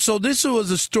 So this was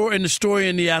a story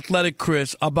in the Athletic,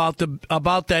 Chris, about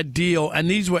that deal, and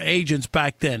these were agents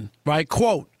back then, right?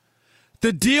 Quote,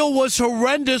 "The deal was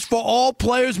horrendous for all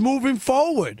players moving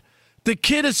forward. The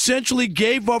kid essentially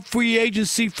gave up free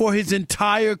agency for his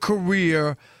entire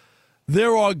career.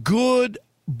 There are good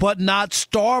but not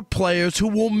star players who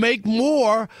will make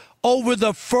more over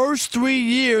the first 3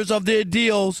 years of their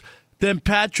deals than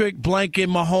Patrick Blanket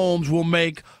Mahomes will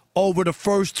make over the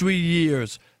first 3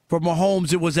 years. For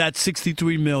Mahomes, it was at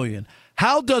 $63 million.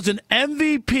 How does an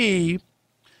MVP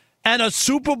and a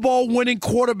Super Bowl winning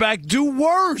quarterback do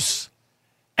worse?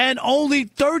 And only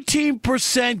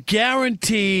 13%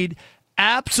 guaranteed.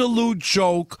 Absolute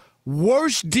joke.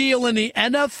 Worst deal in the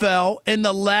NFL in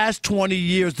the last 20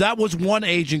 years. That was one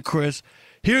agent, Chris.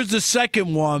 Here's the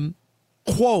second one.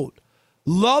 Quote,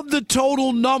 love the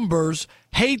total numbers,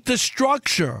 hate the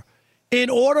structure. In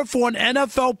order for an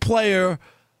NFL player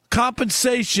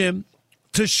compensation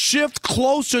to shift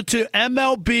closer to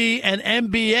MLB and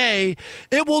NBA,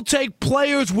 it will take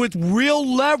players with real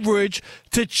leverage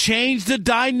to change the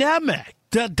dynamic.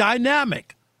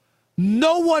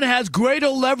 No one has greater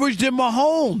leverage than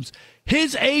Mahomes.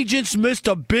 His agents missed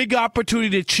a big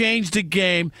opportunity to change the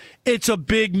game. It's a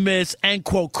big miss, end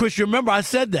quote. Chris, you remember I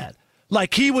said that.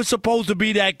 Like he was supposed to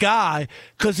be that guy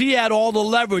because he had all the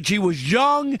leverage. He was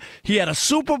young. He had a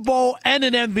Super Bowl and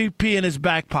an MVP in his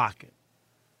back pocket.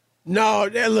 No,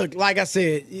 look, like I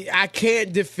said, I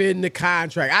can't defend the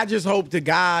contract. I just hope to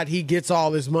God he gets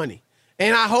all his money.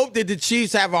 And I hope that the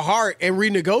Chiefs have a heart and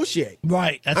renegotiate.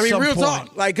 Right. I mean, real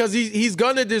talk. Like, because he's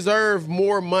going to deserve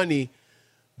more money.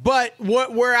 But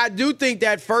where I do think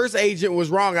that first agent was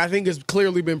wrong, I think it's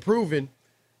clearly been proven,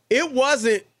 it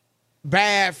wasn't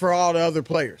bad for all the other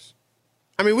players.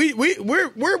 I mean,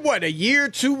 we're what, a year or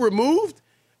two removed?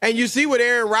 And you see what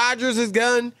Aaron Rodgers has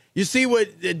done. You see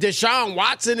what Deshaun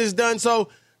Watson has done. So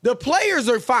the players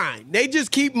are fine. They just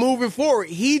keep moving forward.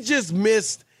 He just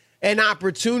missed an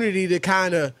opportunity to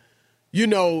kind of,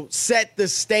 set the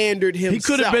standard himself. He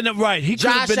could have been right. He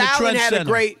could have been the trendsetter. Had a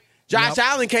great. Josh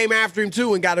Allen came after him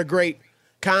too and got a great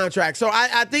contract. So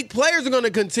I think players are going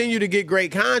to continue to get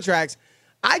great contracts.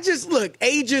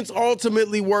 Agents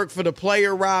ultimately work for the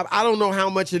player, Rob. I don't know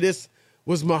how much of this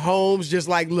was Mahomes just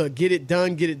like, look, get it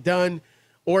done,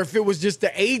 or if it was just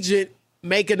the agent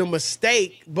making a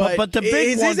mistake. But the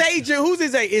big his agent? Who's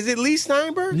his agent? Is it Lee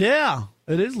Steinberg? Yeah.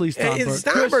 It is Lee Steinberg.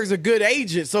 Steinberg's a good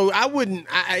agent, so I wouldn't.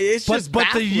 It's just but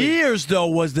the years though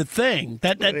was the thing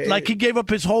that like he gave up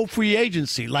his whole free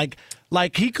agency, like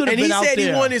he could have been out there. And he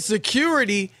said he wanted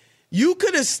security. You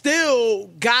could have still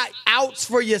got outs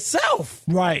for yourself,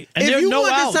 right? And if you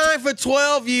wanted to sign for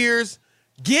 12 years,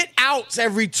 get outs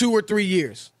every 2 or 3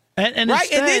 years. And right,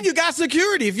 instead, and then you got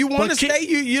security. If you want to stay,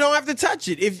 you don't have to touch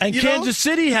it. Kansas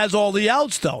City has all the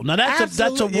outs, though. Now that's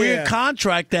a weird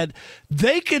contract that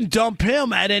they can dump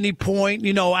him at any point.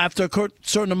 After a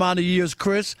certain amount of years,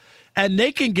 Chris, and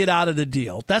they can get out of the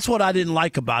deal. That's what I didn't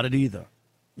like about it either.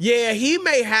 Yeah, he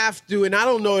may have to, and I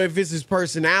don't know if it's his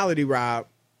personality, Rob,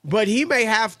 but he may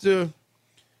have to,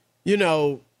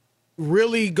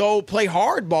 really go play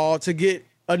hardball to get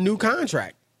a new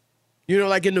contract.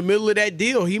 Like in the middle of that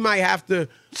deal, he might have to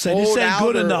say hold this ain't out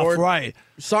good enough, right?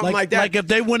 Something like that. Like if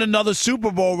they win another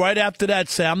Super Bowl right after that,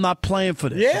 say, I'm not playing for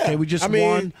this. Yeah. Okay, we just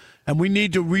won, and we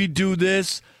need to redo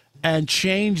this and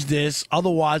change this.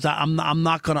 Otherwise, I'm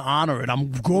not going to honor it.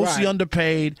 I'm grossly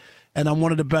underpaid, and I'm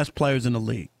one of the best players in the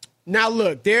league. Now,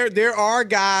 look, there are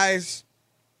guys,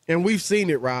 and we've seen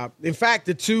it, Rob. In fact,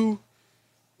 the two,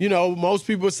 most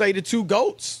people say the two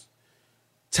GOATs.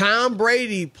 Tom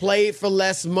Brady played for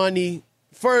less money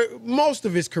for most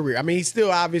of his career. I mean, he's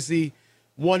still obviously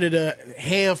one of the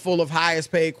handful of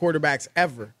highest paid quarterbacks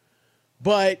ever,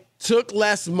 but took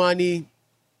less money,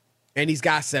 and he's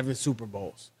got 7 Super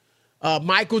Bowls.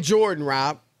 Michael Jordan,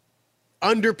 Rob,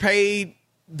 underpaid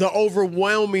the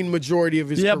overwhelming majority of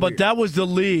his career. Yeah, but that was the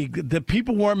league. The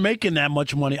people weren't making that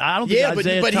much money. I don't think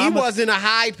Isaiah but Thomas, he wasn't a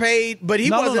high paid, but he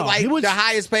wasn't like the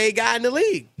highest paid guy in the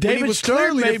league. David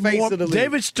Stern made more.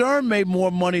 David Stern made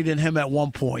more money than him at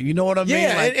one point. You know what I mean?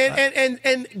 Yeah,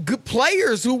 and good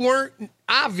players who weren't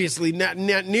obviously not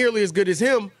nearly as good as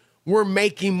him were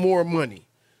making more money.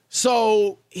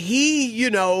 So he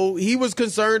was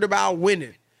concerned about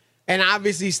winning. And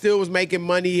obviously still was making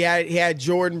money. He had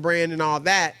Jordan Brand and all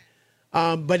that.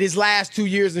 But his last 2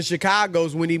 years in Chicago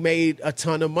is when he made a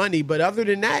ton of money. But other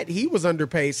than that, he was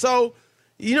underpaid. So,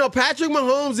 Patrick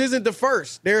Mahomes isn't the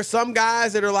first. There are some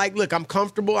guys that are like, look, I'm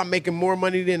comfortable. I'm making more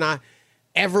money than I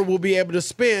ever will be able to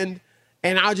spend.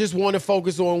 And I just want to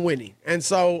focus on winning. And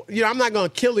so, I'm not going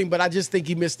to kill him, but I just think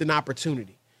he missed an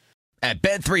opportunity. At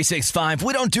Bet365,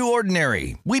 we don't do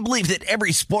ordinary. We believe that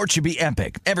every sport should be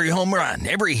epic. Every home run,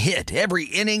 every hit, every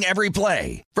inning, every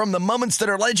play. From the moments that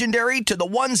are legendary to the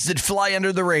ones that fly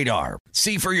under the radar.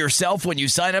 See for yourself when you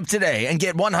sign up today and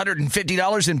get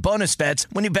 $150 in bonus bets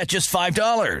when you bet just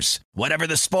 $5. Whatever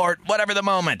the sport, whatever the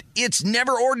moment, it's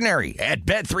never ordinary at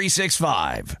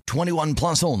Bet365. 21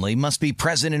 plus only. Must be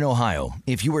present in Ohio.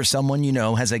 If you or someone you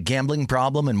know has a gambling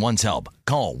problem and wants help,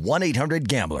 call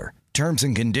 1-800-GAMBLER. Terms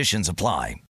and conditions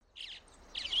apply.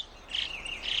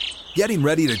 Getting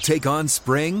ready to take on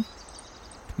spring?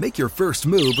 Make your first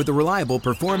move with the reliable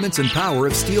performance and power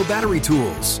of Steel battery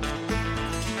tools.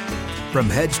 From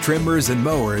hedge trimmers and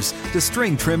mowers to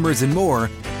string trimmers and more,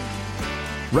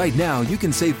 right now you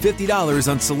can save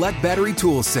 $50 on select battery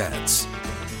tool sets.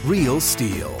 Real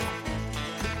Steel.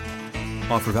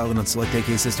 Offer valid on select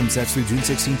AK system sets through June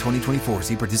 16, 2024.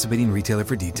 See participating retailer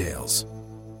for details.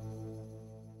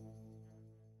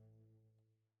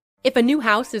 If a new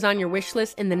house is on your wish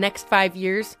list in the next 5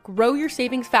 years, grow your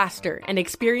savings faster and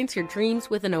experience your dreams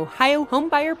with an Ohio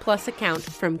Homebuyer Plus account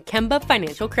from Kemba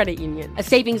Financial Credit Union. A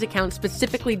savings account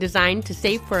specifically designed to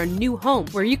save for a new home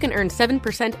where you can earn 7%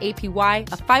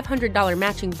 APY, a $500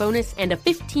 matching bonus, and a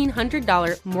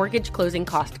 $1,500 mortgage closing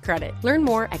cost credit. Learn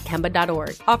more at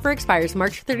Kemba.org. Offer expires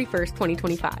March 31st,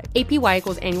 2025. APY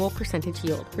equals annual percentage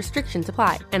yield. Restrictions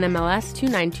apply. NMLS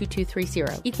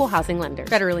 292230. Equal housing lender.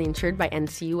 Federally insured by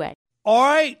NCUA. All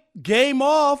right, game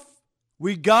off.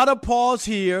 We got to pause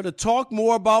here to talk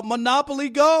more about Monopoly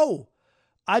Go.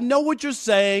 I know what you're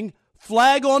saying.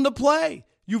 Flag on the play.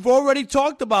 You've already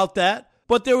talked about that,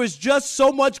 but there is just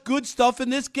so much good stuff in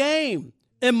this game.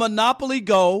 In Monopoly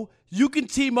Go, you can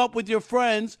team up with your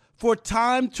friends for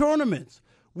timed tournaments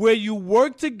where you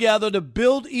work together to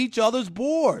build each other's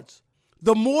boards.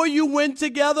 The more you win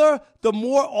together, the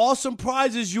more awesome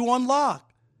prizes you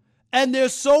unlock. And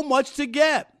there's so much to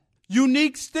get.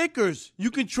 Unique stickers you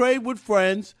can trade with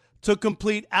friends to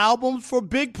complete albums for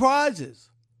big prizes.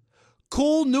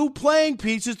 Cool new playing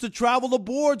pieces to travel the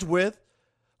boards with.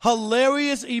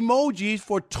 Hilarious emojis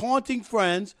for taunting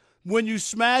friends when you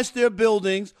smash their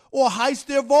buildings or heist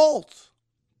their vaults.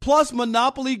 Plus,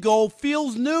 Monopoly Go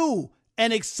feels new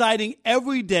and exciting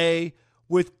every day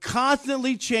with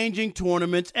constantly changing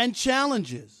tournaments and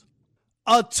challenges.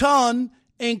 A ton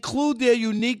include their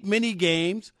unique mini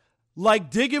games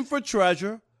like digging for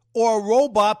treasure or a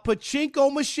robot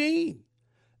pachinko machine.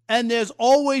 And there's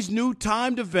always new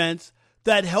timed events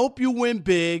that help you win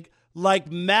big, like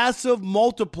massive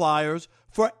multipliers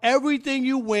for everything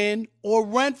you win or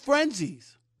rent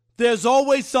frenzies. There's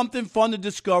always something fun to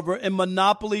discover in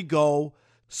Monopoly Go,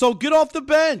 so get off the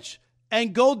bench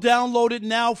and go download it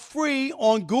now free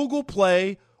on Google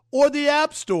Play or the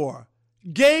App Store.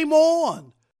 Game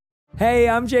on! Hey,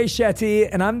 I'm Jay Shetty,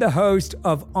 and I'm the host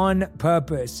of On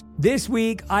Purpose. This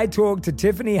week, I talked to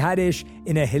Tiffany Haddish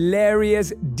in a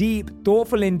hilarious, deep,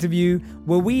 thoughtful interview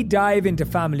where we dive into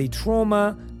family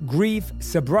trauma, grief,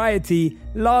 sobriety,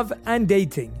 love, and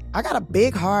dating. I got a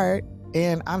big heart,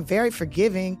 and I'm very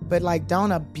forgiving, but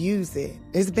don't abuse it.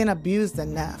 It's been abused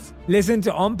enough. Listen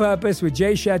to On Purpose with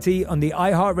Jay Shetty on the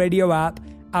iHeartRadio app,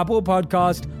 Apple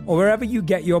Podcast, or wherever you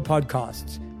get your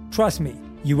podcasts. Trust me,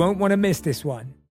 you won't want to miss this one.